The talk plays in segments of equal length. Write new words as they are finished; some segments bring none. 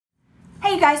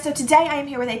guys, so today I am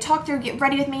here with a talk through, get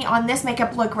ready with me on this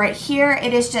makeup look right here.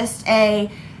 It is just a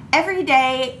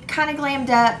everyday, kind of glammed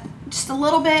up, just a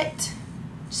little bit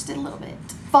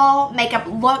fall makeup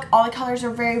look. All the colors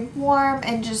are very warm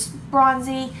and just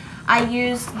bronzy. I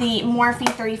used the Morphe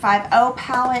 350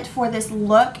 palette for this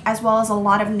look, as well as a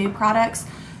lot of new products,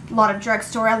 a lot of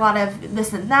drugstore, a lot of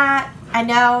this and that. I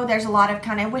know there's a lot of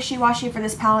kind of wishy-washy for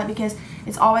this palette because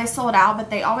it's always sold out, but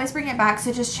they always bring it back,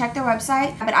 so just check their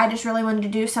website. But I just really wanted to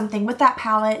do something with that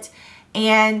palette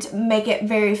and make it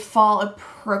very fall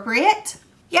appropriate.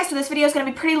 Yeah, so this video is going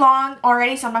to be pretty long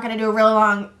already, so I'm not going to do a really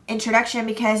long introduction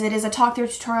because it is a talk through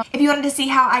tutorial. If you wanted to see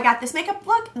how I got this makeup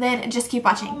look, then just keep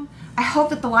watching. I hope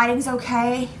that the lighting's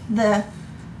okay.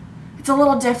 It's a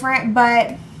little different,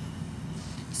 but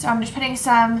so I'm just putting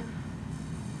some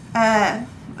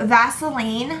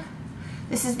Vaseline.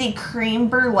 This is the Creme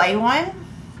Brulee one.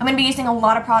 I'm going to be using a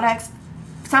lot of products,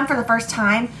 some for the first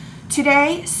time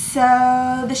today,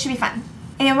 so this should be fun.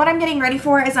 And what I'm getting ready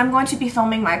for is I'm going to be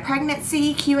filming my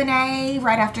pregnancy Q&A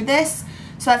right after this,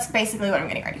 so that's basically what I'm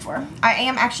getting ready for. I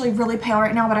am actually really pale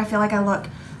right now, but I feel like I look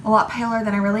a lot paler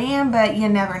than I really am, but you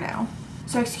never know.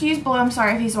 So excuse Blue, I'm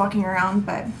sorry if he's walking around,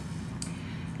 but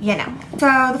you know.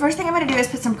 So the first thing I'm going to do is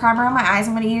put some primer on my eyes.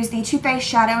 I'm going to use the Too Faced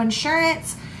Shadow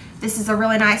Insurance. This is a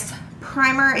really nice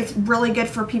primer. It's really good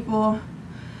for people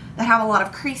that have a lot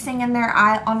of creasing in their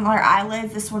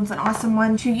eyelids. This one's an awesome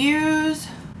one to use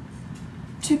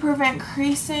to prevent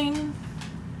creasing.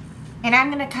 And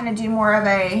I'm going to kind of do more of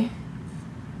a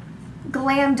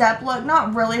glammed up look.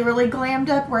 Not really glammed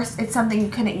up where it's something you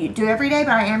couldn't do every day,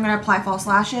 but I am going to apply false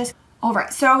lashes.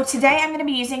 Alright, so today I'm going to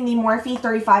be using the Morphe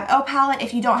 350 palette.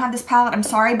 If you don't have this palette, I'm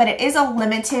sorry, but it is a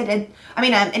limited, it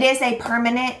is a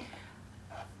permanent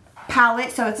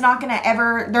palette, so it's not going to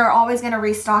ever, they're always going to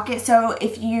restock it. So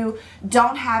if you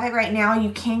don't have it right now,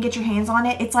 you can get your hands on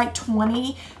it. It's like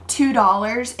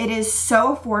 $22. It is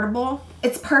so affordable.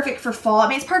 It's perfect for fall. I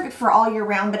mean, it's perfect for all year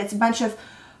round, but it's a bunch of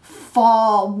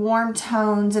fall warm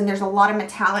tones, and there's a lot of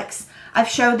metallics. I've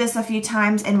showed this a few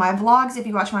times in my vlogs if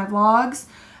you watch my vlogs.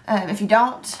 If you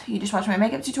don't, you just watch my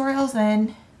makeup tutorials,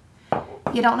 then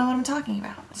you don't know what I'm talking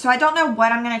about. So I don't know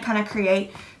what I'm going to kind of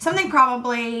create. Something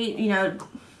probably, you know,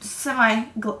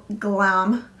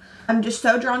 semi-glam. I'm just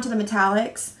so drawn to the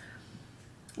metallics.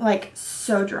 Like,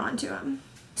 so drawn to them.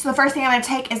 So the first thing I'm going to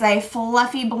take is a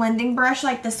fluffy blending brush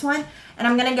like this one. And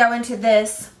I'm going to go into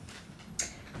this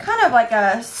kind of like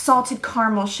a salted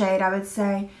caramel shade, I would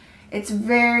say. It's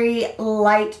very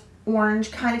light orange,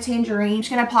 kind of tangerine. I'm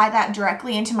just going to apply that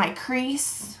directly into my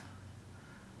crease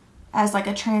as like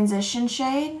a transition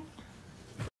shade.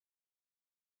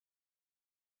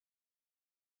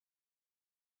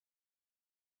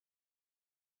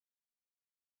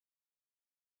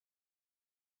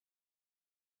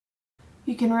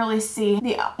 You can really see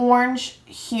the orange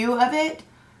hue of it.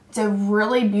 It's a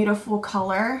really beautiful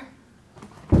color.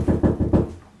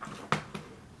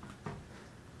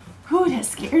 Ooh, that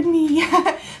scared me.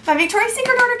 My Victoria's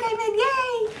Secret order came in,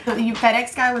 yay! The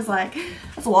FedEx guy was like,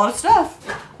 that's a lot of stuff.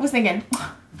 I was thinking,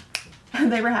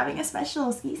 they were having a special,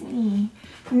 excuse me.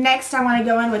 Next, I want to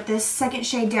go in with this second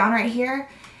shade down right here.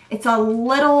 It's a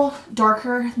little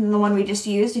darker than the one we just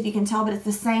used, if you can tell, but it's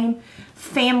the same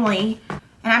family.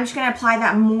 And I'm just going to apply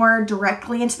that more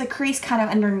directly into the crease, kind of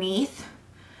underneath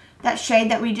that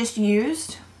shade that we just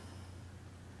used.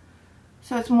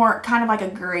 So it's more kind of like a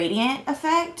gradient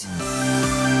effect.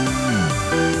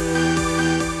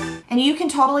 And you can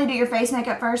totally do your face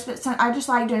makeup first, but I just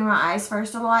like doing my eyes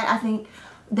first a lot. I think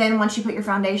then once you put your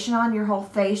foundation on, your whole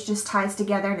face just ties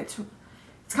together, and it's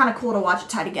kind of cool to watch it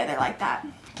tie together like that.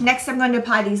 Next, I'm going to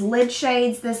apply these lid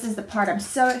shades. This is the part I'm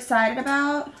so excited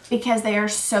about because they are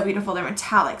so beautiful. They're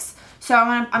metallics. So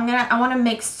I want to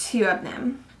mix two of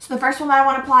them. So the first one that I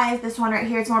want to apply is this one right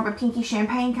here. It's more of a pinky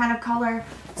champagne kind of color.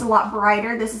 It's a lot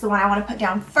brighter. This is the one I want to put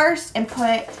down first and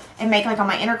make like on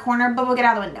my inner corner, but we'll get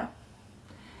out of the window.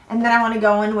 And then I want to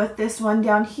go in with this one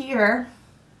down here,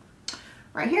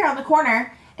 right here on the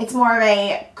corner. It's more of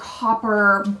a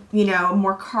copper, you know,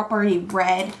 more coppery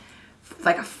red,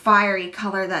 like a fiery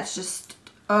color that's just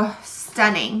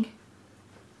stunning.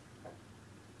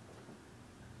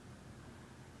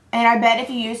 And I bet if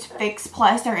you used Fix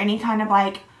Plus or any kind of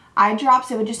like eye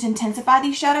drops, it would just intensify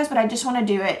these shadows, but I just want to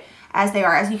do it as they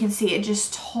are. As you can see, it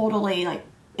just totally, like,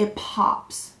 it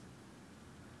pops.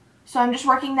 So I'm just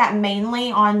working that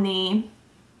mainly on the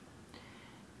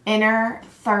inner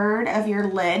third of your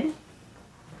lid.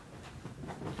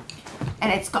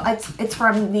 And it's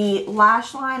from the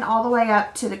lash line all the way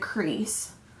up to the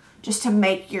crease, just to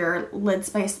make your lid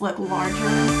space look larger.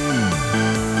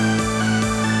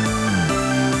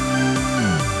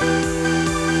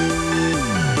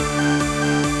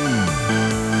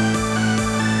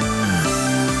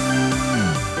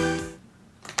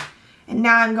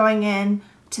 I'm going in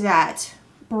to that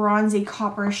bronzy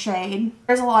copper shade.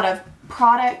 There's a lot of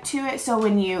product to it, so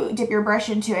when you dip your brush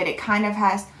into it, it kind of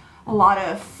has a lot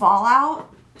of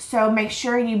fallout. So make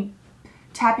sure you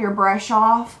tap your brush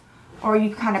off, or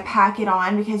you kind of pack it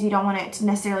on, because you don't want it to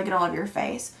necessarily get all over your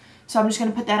face. So I'm just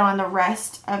going to put that on the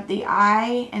rest of the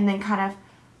eye and then kind of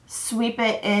sweep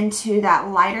it into that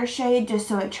lighter shade just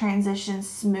so it transitions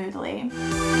smoothly.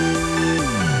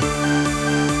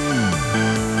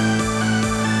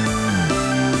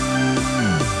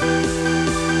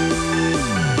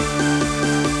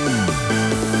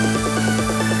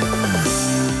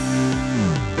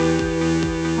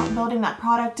 Building that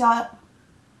product up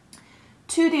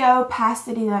to the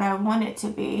opacity that I want it to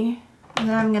be. And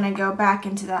then I'm going to go back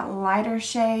into that lighter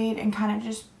shade and kind of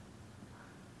just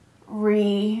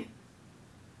reapply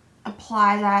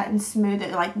that and smooth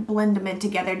it, like blend them in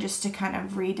together just to kind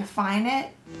of redefine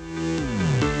it.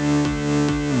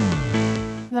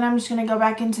 Then I'm just going to go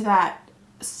back into that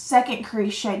second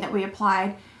crease shade that we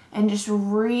applied and just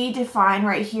redefine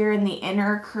right here in the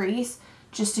inner crease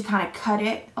just to kind of cut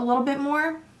it a little bit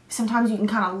more. Sometimes you can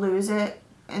kind of lose it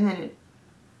and then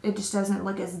it just doesn't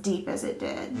look as deep as it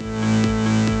did.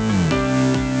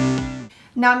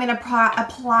 Now I'm going to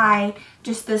apply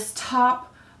just this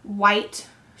top white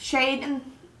shade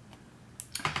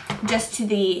just to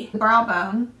the brow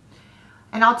bone.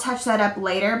 And I'll touch that up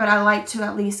later, but I like to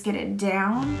at least get it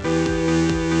down.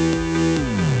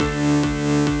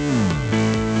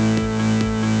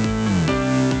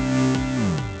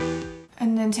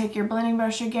 And then take your blending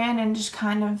brush again and just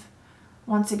kind of,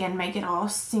 once again, make it all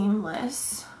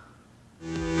seamless.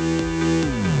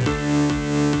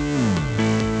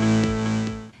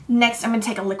 Next, I'm going to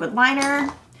take a liquid liner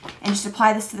and just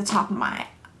apply this to the top of my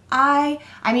eye.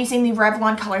 I'm using the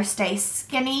Revlon Color Stay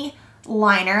Skinny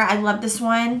liner. I love this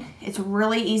one. It's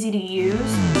really easy to use.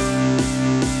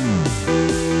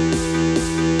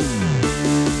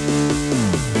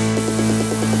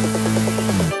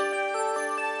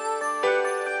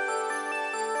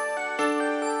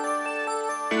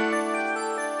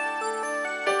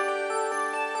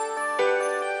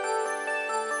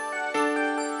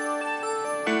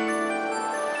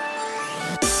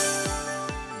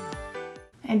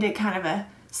 And did kind of a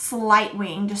slight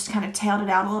wing, just kind of tailed it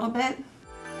out a little bit.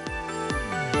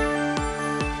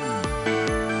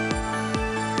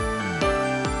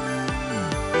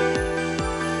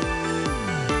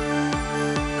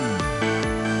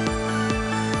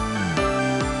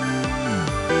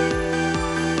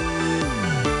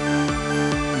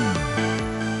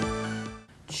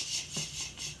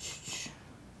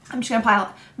 I'm just going to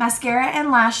apply mascara and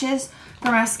lashes. For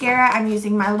mascara, I'm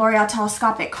using my L'Oreal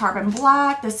Telescopic Carbon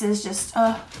Black. This is just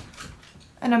an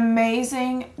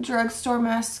amazing drugstore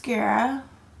mascara.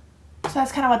 So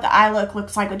that's kind of what the eye look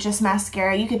looks like with just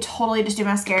mascara. You could totally just do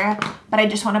mascara, but I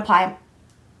just want to apply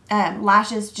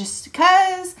lashes just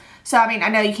because. So, I mean, I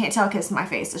know you can't tell because my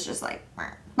face is just like,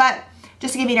 but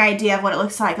just to give you an idea of what it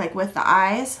looks like with the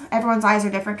eyes. Everyone's eyes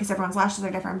are different because everyone's lashes are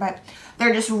different, but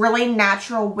they're just really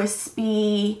natural,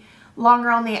 wispy, longer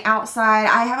on the outside.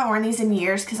 I haven't worn these in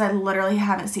years because I literally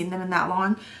haven't seen them in that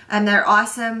long. And they're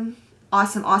awesome,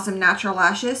 awesome, awesome natural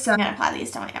lashes. So I'm going to apply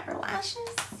these to my upper lashes.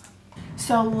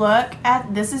 So look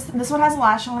at this. This one has a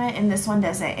lash on it and this one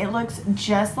doesn't. It looks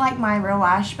just like my real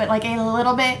lash, but like a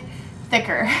little bit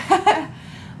thicker.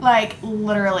 Like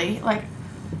literally, like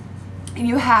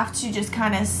you have to just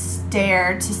kind of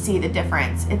stare to see the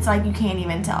difference. It's like you can't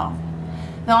even tell.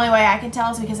 The only way I can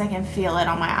tell is because I can feel it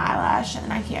on my eyelash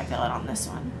and I can't feel it on this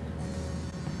one.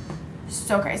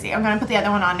 So crazy. I'm going to put the other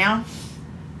one on now.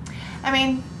 I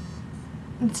mean,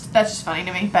 that's just funny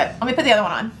to me, but let me put the other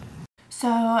one on.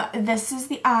 So this is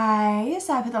the eyes.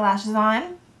 I put the lashes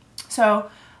on. So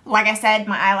like I said,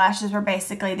 my eyelashes were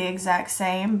basically the exact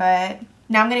same, but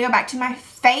now I'm going to go back to my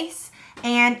face,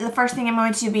 and the first thing I'm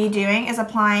going to be doing is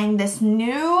applying this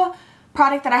new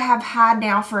product that I have had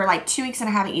now for like 2 weeks and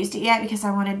I haven't used it yet because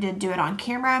I wanted to do it on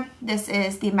camera. This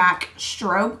is the MAC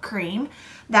Strobe Cream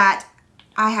that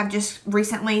I have just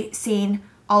recently seen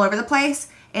all over the place.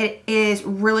 It is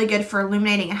really good for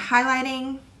illuminating and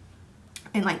highlighting,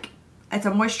 and like it's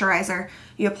a moisturizer.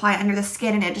 You apply it under the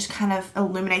skin and it just kind of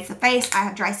illuminates the face. I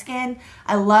have dry skin.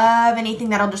 I love anything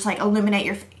that'll just like illuminate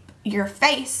your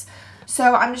face.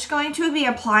 So I'm just going to be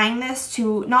applying this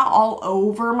to not all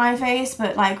over my face,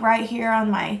 but like right here on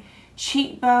my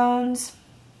cheekbones.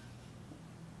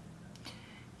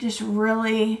 Just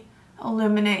really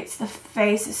illuminates the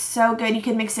face. It's so good. You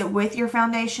can mix it with your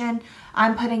foundation.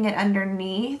 I'm putting it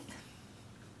underneath.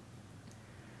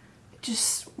 It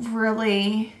just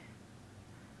really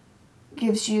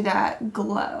gives you that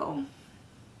glow.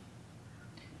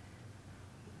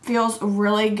 Feels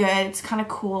really good. It's kind of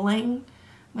cooling.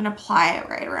 I'm going to apply it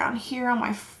right around here on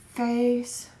my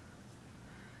face.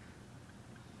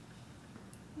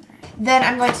 Then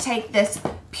I'm going to take this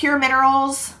Pure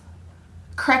Minerals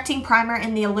Correcting Primer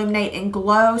in the Illuminate and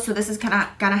Glow. So this is kind of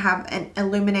going to have an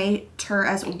illuminator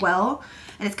as well.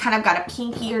 And it's kind of got a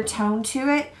pinkier tone to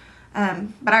it.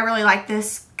 But I really like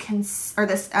this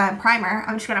primer.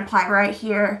 I'm just going to apply it right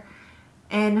here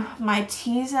in my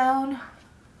T-zone.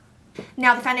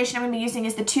 Now the foundation I'm going to be using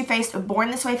is the Too Faced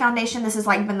Born This Way foundation. This has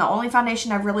like been the only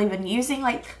foundation I've really been using.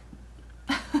 Like,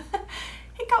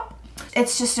 hiccup.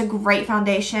 It's just a great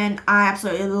foundation. I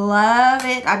absolutely love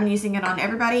it. I've been using it on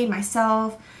everybody,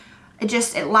 myself.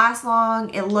 It lasts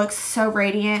long. It looks so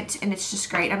radiant, and it's just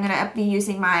great. I'm going to be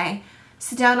using my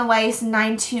Sedona Lace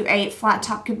 928 Flat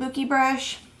Top Kabuki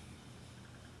brush.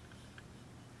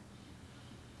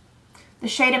 The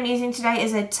shade I'm using today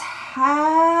is a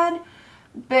tad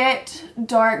bit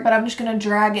dark, but I'm just going to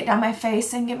drag it down my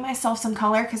face and give myself some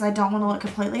color because I don't want to look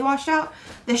completely washed out.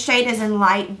 The shade is in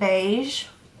light beige.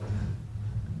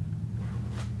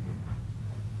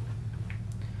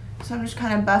 So I'm just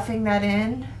kind of buffing that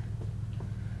in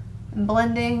and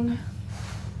blending.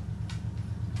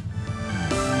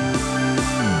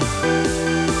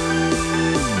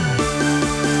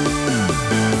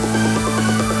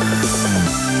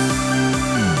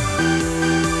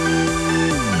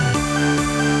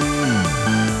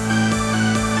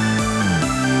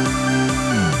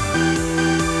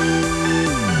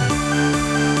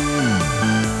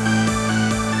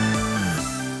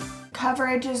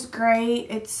 Coverage is great.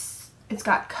 It's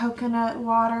got coconut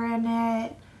water in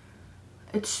it.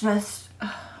 It's just,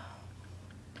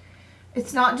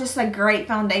 it's not just a great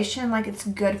foundation, like it's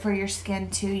good for your skin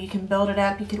too. You can build it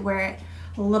up. You could wear it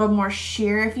a little more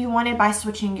sheer if you wanted by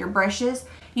switching your brushes.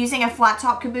 Using a flat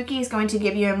top kabuki is going to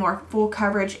give you a more full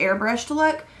coverage airbrushed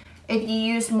look. If you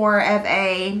use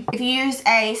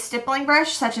a stippling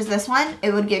brush such as this one,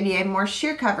 it would give you a more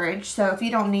sheer coverage. So if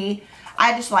you don't need,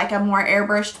 I just like a more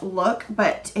airbrushed look,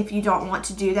 but if you don't want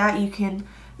to do that, you can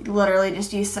literally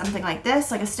just use something like this,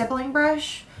 like a stippling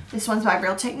brush. This one's by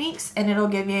Real Techniques, and it'll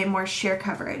give you a more sheer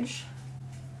coverage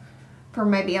for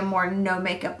maybe a more no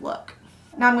makeup look.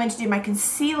 Now I'm going to do my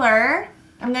concealer.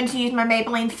 I'm going to use my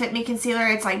Maybelline Fit Me concealer.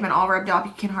 It's like been all rubbed off.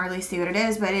 You can hardly see what it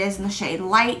is, but it is in the shade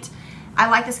Light. I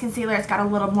like this concealer. It's got a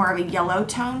little more of a yellow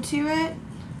tone to it.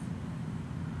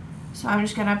 So I'm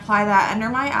just going to apply that under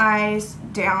my eyes,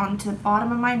 down to the bottom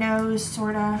of my nose,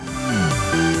 sort of.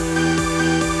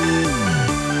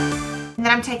 And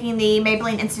then I'm taking the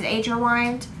Maybelline Instant Age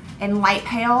Rewind in Light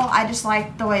Pale. I just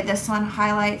like the way this one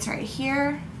highlights right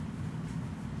here.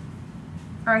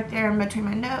 Right there in between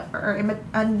my nose, or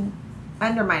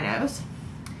under my nose.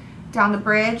 Down the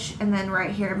bridge, and then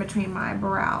right here in between my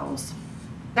brows.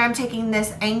 Then I'm taking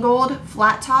this angled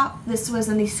flat top. This was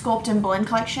in the Sculpt and Blend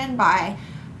collection by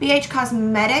BH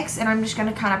Cosmetics, and I'm just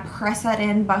going to kind of press that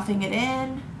in, buffing it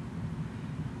in.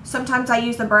 Sometimes I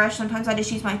use the brush, sometimes I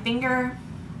just use my finger.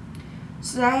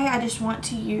 Today I just want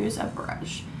to use a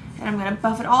brush, and I'm going to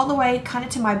buff it all the way kind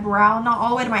of to my brow, not all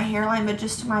the way to my hairline, but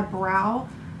just to my brow,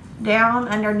 down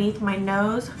underneath my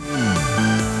nose.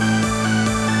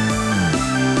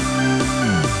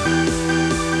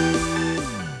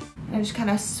 And I just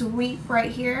kind of sweep right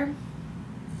here.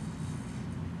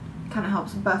 Kind of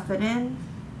helps buff it in.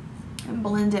 And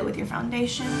blend it with your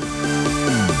foundation.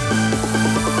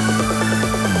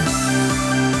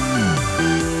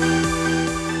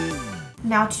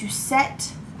 Now to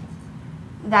set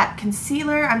that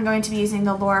concealer, I'm going to be using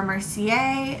the Laura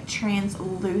Mercier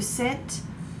Translucent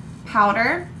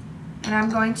Powder. And I'm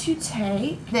going to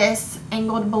take this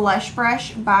angled blush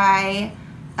brush by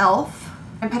e.l.f.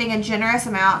 I'm putting a generous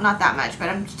amount, not that much, but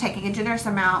I'm taking a generous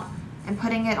amount and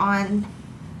putting it on,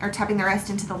 or tapping the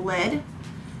rest into the lid.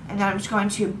 And then I'm just going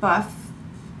to buff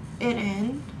it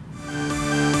in.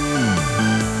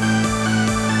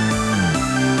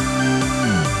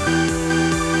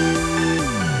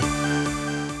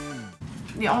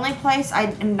 The only place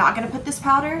I am not going to put this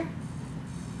powder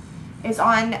is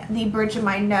on the bridge of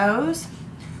my nose.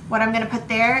 What I'm going to put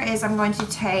there is I'm going to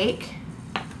take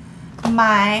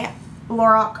my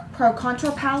Lorac Pro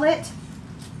Contour Palette,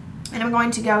 and I'm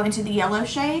going to go into the yellow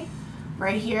shade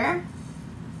right here.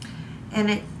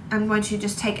 And I'm going to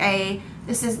just take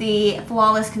this is the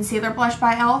Flawless Concealer Blush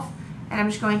by e.l.f. And I'm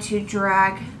just going to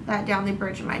drag that down the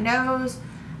bridge of my nose.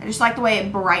 I just like the way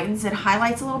it brightens and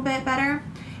highlights a little bit better.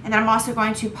 And then I'm also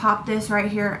going to pop this right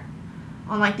here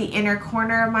on like the inner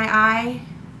corner of my eye.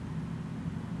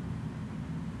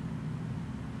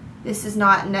 This is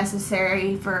not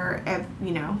necessary for,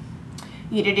 you know,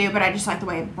 you to do, but I just like the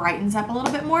way it brightens up a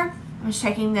little bit more. I'm just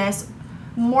taking this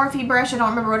Morphe brush. I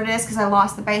don't remember what it is because I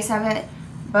lost the base of it,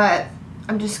 but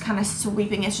I'm just kind of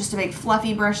sweeping. It's just a big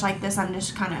fluffy brush like this. I'm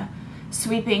just kind of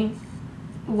sweeping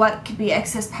what could be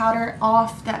excess powder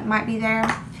off that might be there.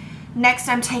 Next,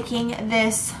 I'm taking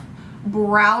this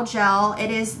brow gel. It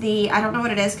is the, I don't know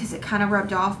what it is because it kind of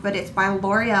rubbed off, but it's by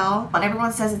L'Oreal, and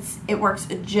everyone says it works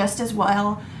just as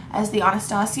well as the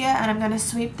Anastasia, and I'm going to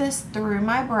sweep this through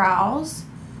my brows.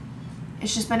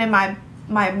 It's just been in my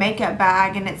makeup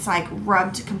bag, and it's like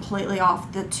rubbed completely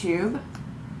off the tube.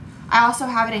 I also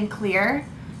have it in clear.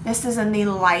 This is in the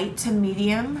light to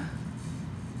medium.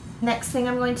 Next thing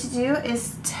I'm going to do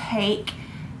is take,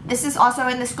 this is also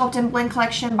in the Sculpt and Blend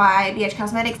collection by BH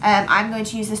Cosmetics. I'm going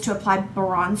to use this to apply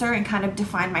bronzer and kind of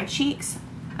define my cheeks.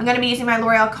 I'm going to be using my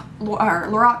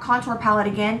Lorac contour palette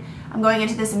again. I'm going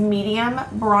into this medium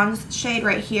bronze shade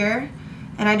right here,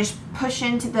 and I just push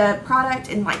into the product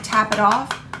and like tap it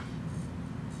off.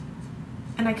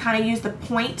 And I kind of use the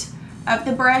point of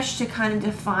the brush to kind of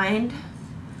define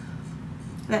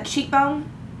that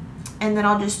cheekbone, and then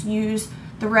I'll just use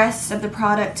the rest of the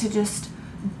product to just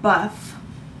buff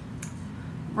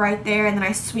right there, and then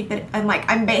I sweep it, and like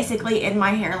I'm basically in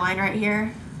my hairline right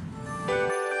here.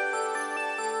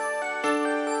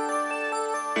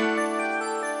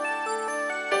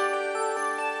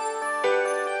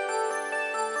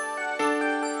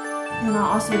 And then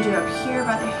I'll also do up here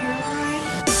by the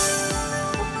hairline,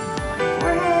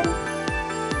 forehead.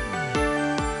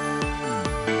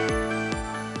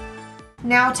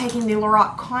 Now taking the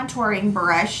Lorac contouring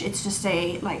brush, it's just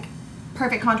a like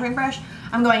perfect contouring brush.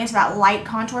 I'm going into that light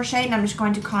contour shade, and I'm just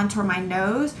going to contour my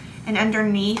nose and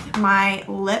underneath my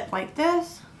lip like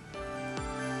this.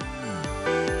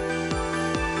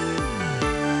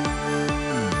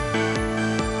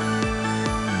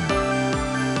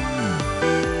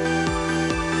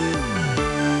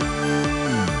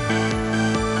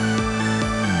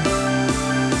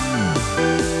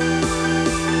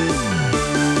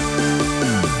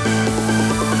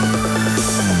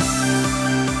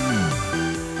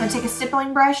 Take a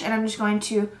stippling brush, and I'm just going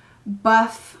to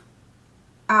buff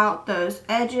out those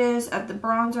edges of the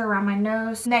bronzer around my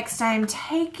nose. Next, I'm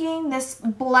taking this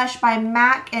blush by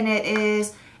MAC, and it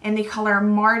is in the color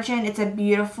Margin. It's a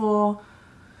beautiful,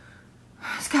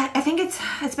 it's got, I think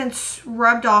it's been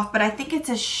rubbed off, but I think it's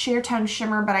a sheer tone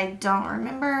shimmer, but I don't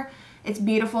remember. It's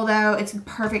beautiful though. It's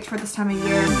perfect for this time of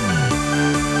year.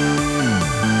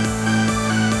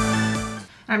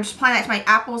 And I'm just applying that to my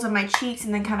apples of my cheeks,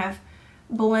 and then kind of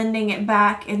blending it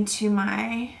back into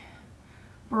my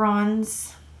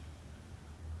bronze.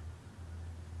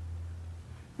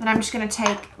 Then I'm just going to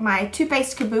take my Too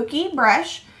Faced Kabuki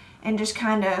brush and just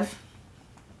kind of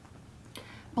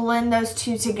blend those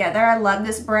two together. I love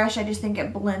this brush. I just think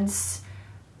it blends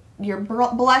your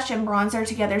blush and bronzer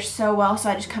together so well, so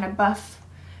I just kind of buff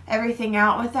everything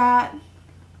out with that.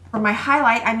 For my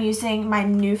highlight, I'm using my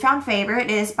newfound favorite.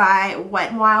 It is by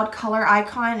Wet n Wild Color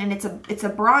Icon, and it's a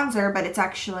bronzer, but it's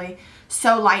actually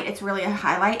so light, it's really a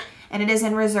highlight. And it is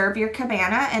in Reserve Your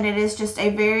Cabana, and it is just a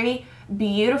very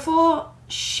beautiful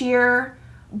sheer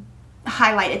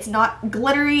highlight. It's not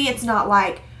glittery, it's not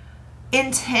like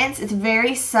intense, it's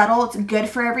very subtle. It's good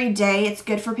for every day. It's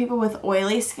good for people with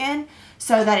oily skin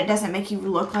so that it doesn't make you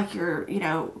look like you're, you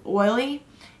know, oily.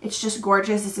 It's just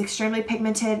gorgeous. It's extremely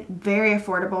pigmented, very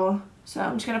affordable. So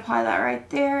I'm just going to apply that right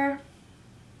there.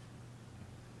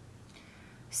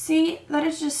 See, that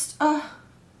is just, and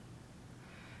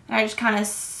I just kind of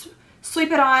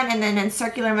sweep it on, and then in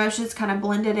circular motions kind of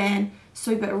blend it in,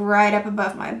 sweep it right up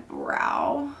above my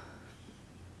brow.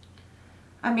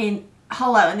 I mean,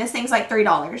 hello, and this thing's like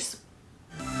 $3.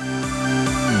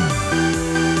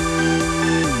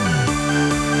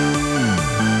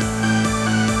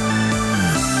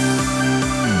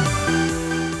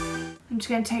 I'm just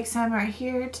going to take some right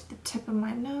here to the tip of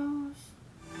my nose.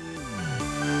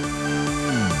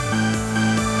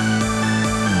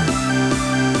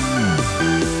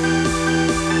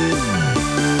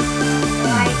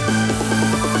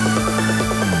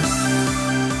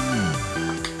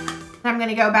 I'm going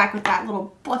to go back with that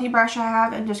little fluffy brush I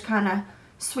have and just kind of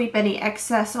sweep any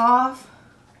excess off.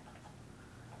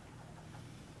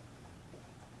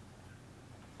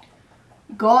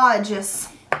 Gorgeous.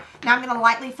 Now I'm going to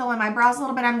lightly fill in my brows a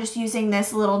little bit. I'm just using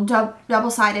this little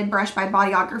double-sided brush by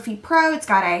Bodyography Pro. It's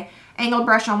got a angled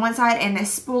brush on one side and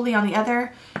this spoolie on the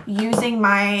other. Using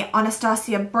my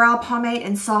Anastasia brow pomade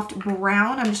in soft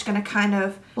brown, I'm just going to kind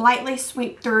of lightly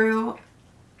sweep through,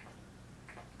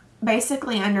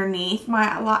 basically underneath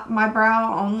my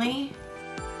brow only.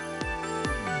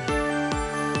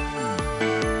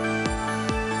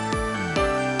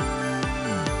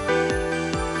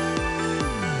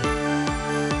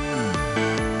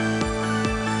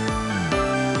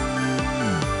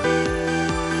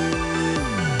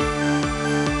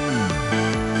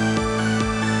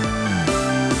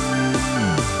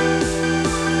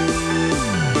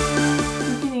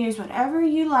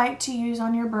 like to use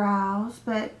on your brows,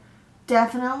 but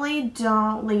definitely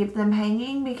don't leave them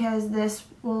hanging because this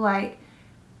will like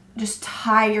just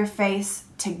tie your face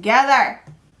together.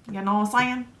 You know what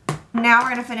I'm saying? Now we're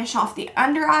going to finish off the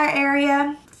under eye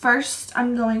area. First,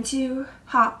 I'm going to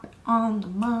hop on the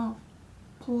mauve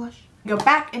blush. Go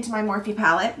back into my Morphe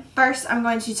palette. First, I'm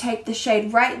going to take the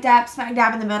shade right smack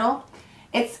dab in the middle.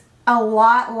 It's a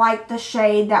lot like the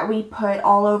shade that we put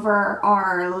all over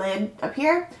our lid up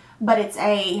here, but it's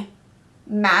a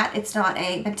matte. It's not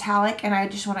a metallic, and I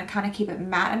just want to kind of keep it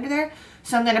matte under there.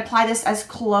 So I'm going to apply this as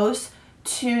close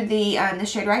to the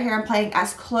shade right here. I'm playing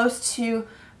as close to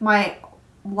my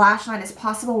lash line as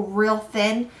possible, real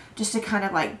thin, just to kind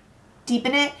of like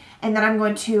deepen it. And then I'm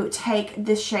going to take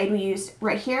this shade we used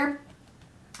right here,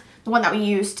 the one that we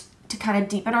used to kind of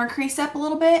deepen our crease up a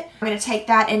little bit. I'm going to take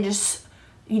that and just,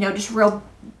 you know, just real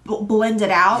blend it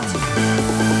out.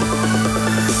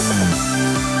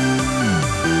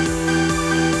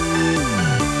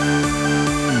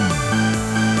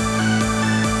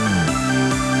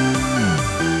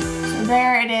 So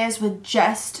there it is with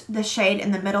just the shade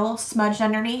in the middle smudged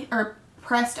underneath or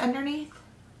pressed underneath.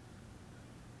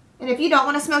 And if you don't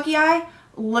want a smoky eye,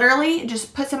 literally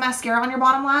just put some mascara on your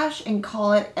bottom lash and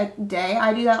call it a day.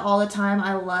 I do that all the time.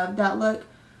 I love that look,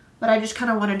 but I just kind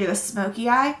of want to do a smoky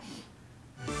eye.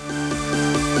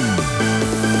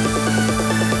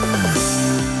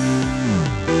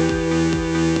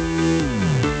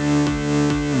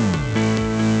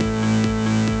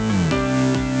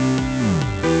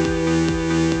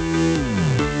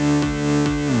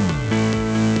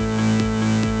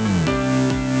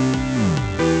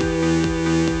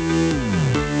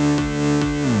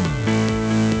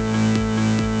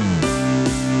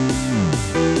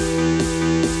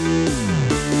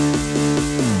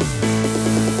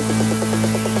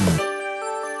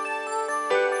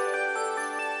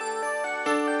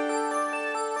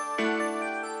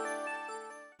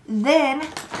 Then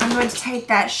I'm going to take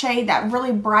that shade, that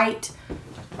really bright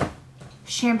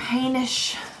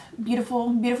champagne-ish, beautiful,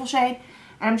 beautiful shade,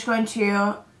 and I'm just going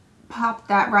to pop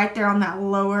that right there on that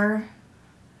lower,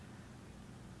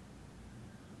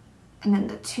 and then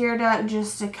the tear duct,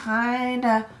 just to kind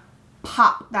of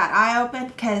pop that eye open,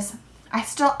 because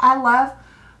I love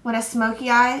when a smoky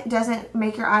eye doesn't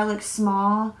make your eye look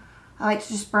small. I like to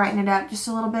just brighten it up just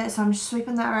a little bit, so I'm just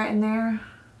sweeping that right in there.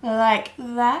 Like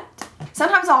that.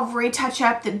 Sometimes I'll retouch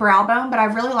up the brow bone, but I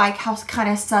really like how kind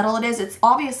of subtle it is. It's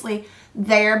obviously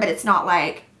there, but it's not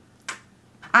like...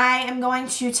 I am going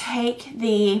to take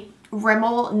the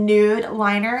Rimmel Nude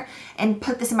Liner and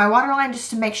put this in my waterline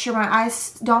just to make sure my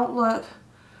eyes don't look...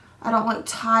 I don't look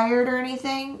tired or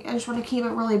anything. I just want to keep it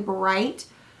really bright.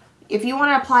 If you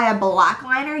want to apply a black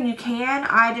liner, you can.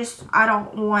 I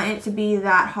don't want it to be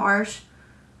that harsh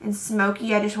and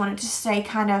smoky. I just want it to stay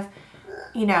kind of,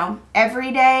 you know,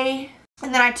 everyday.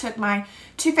 And then I took my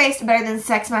Too Faced Better Than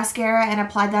Sex mascara and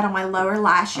applied that on my lower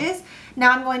lashes.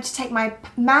 Now I'm going to take my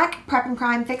MAC Prep and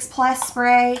Prime Fix Plus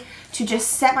spray to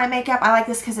just set my makeup. I like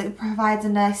this because it provides a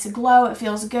nice glow. It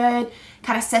feels good.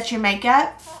 Kind of sets your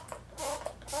makeup.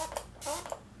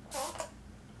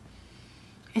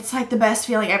 It's like the best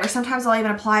feeling ever. Sometimes I'll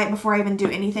even apply it before I even do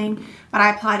anything. But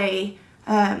I applied a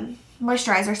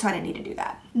moisturizer, so I didn't need to do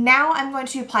that. Now I'm going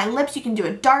to apply lips. You can do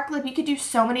a dark lip. You could do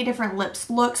so many different looks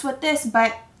with this,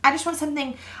 but I just want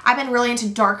something... I've been really into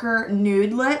darker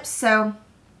nude lips, so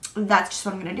that's just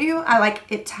what I'm going to do. I like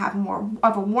it to have more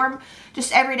of a warm,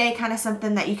 just everyday kind of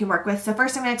something that you can work with. So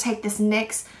first I'm going to take this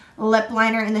NYX lip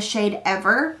liner in the shade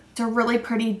Ever. It's a really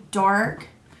pretty dark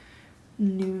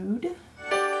nude.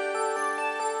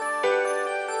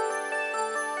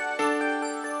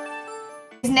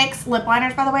 These NYX lip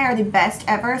liners, by the way, are the best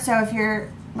ever. So if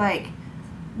you're like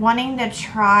wanting to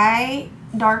try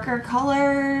darker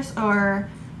colors or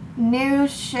new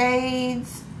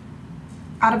shades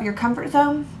out of your comfort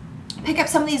zone, pick up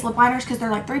some of these lip liners because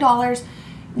they're like $3.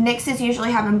 NYX is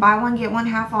usually having buy one get one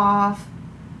half off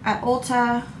at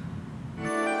Ulta.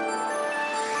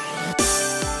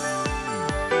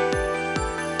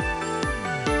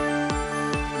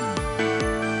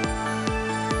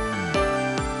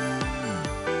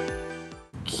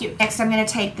 Cute. Next I'm going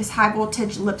to take this high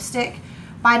voltage lipstick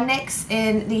by NYX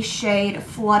in the shade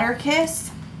Flutter Kiss.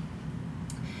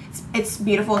 It's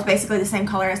beautiful. It's basically the same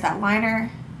color as that liner.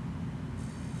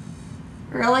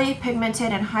 Really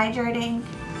pigmented and hydrating.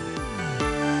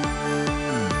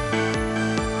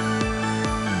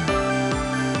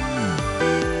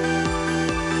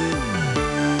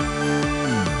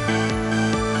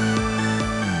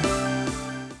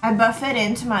 I buff it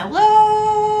into my lips.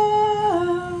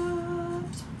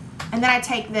 And then I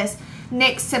take this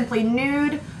NYX Simply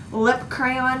Nude lip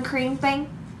crayon cream thing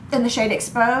in the shade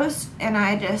Exposed, and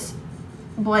I just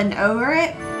blend over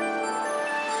it.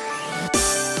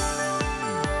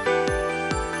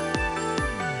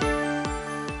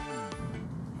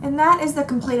 And that is the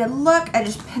completed look. I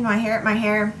just pin my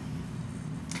hair.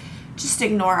 Just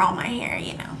ignore all my hair,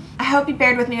 you know. I hope you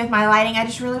bared with me with my lighting. I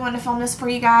just really wanted to film this for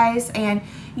you guys and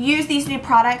use these new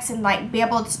products and like be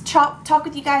able to talk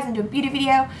with you guys and do a beauty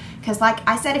video. Because like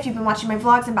I said, if you've been watching my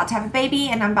vlogs, I'm about to have a baby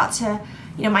and I'm about to,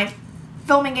 you know, my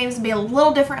filming games will be a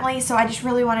little differently. So I just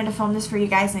really wanted to film this for you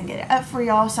guys and get it up for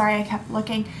y'all. Sorry I kept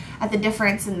looking at the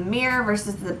difference in the mirror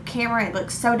versus the camera. It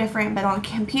looks so different, but on a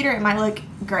computer it might look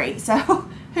great. So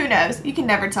who knows? You can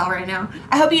never tell right now.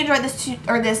 I hope you enjoyed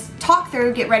this talk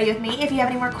through. Get ready with me. If you have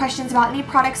any more questions about any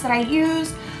products that I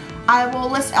use, I will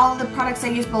list all of the products I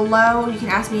use below. You can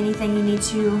ask me anything you need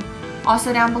to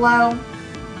also down below.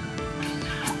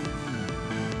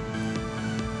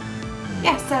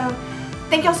 Yeah, so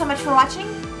thank you all so much for watching.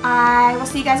 I will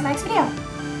see you guys in my next video.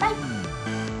 Bye.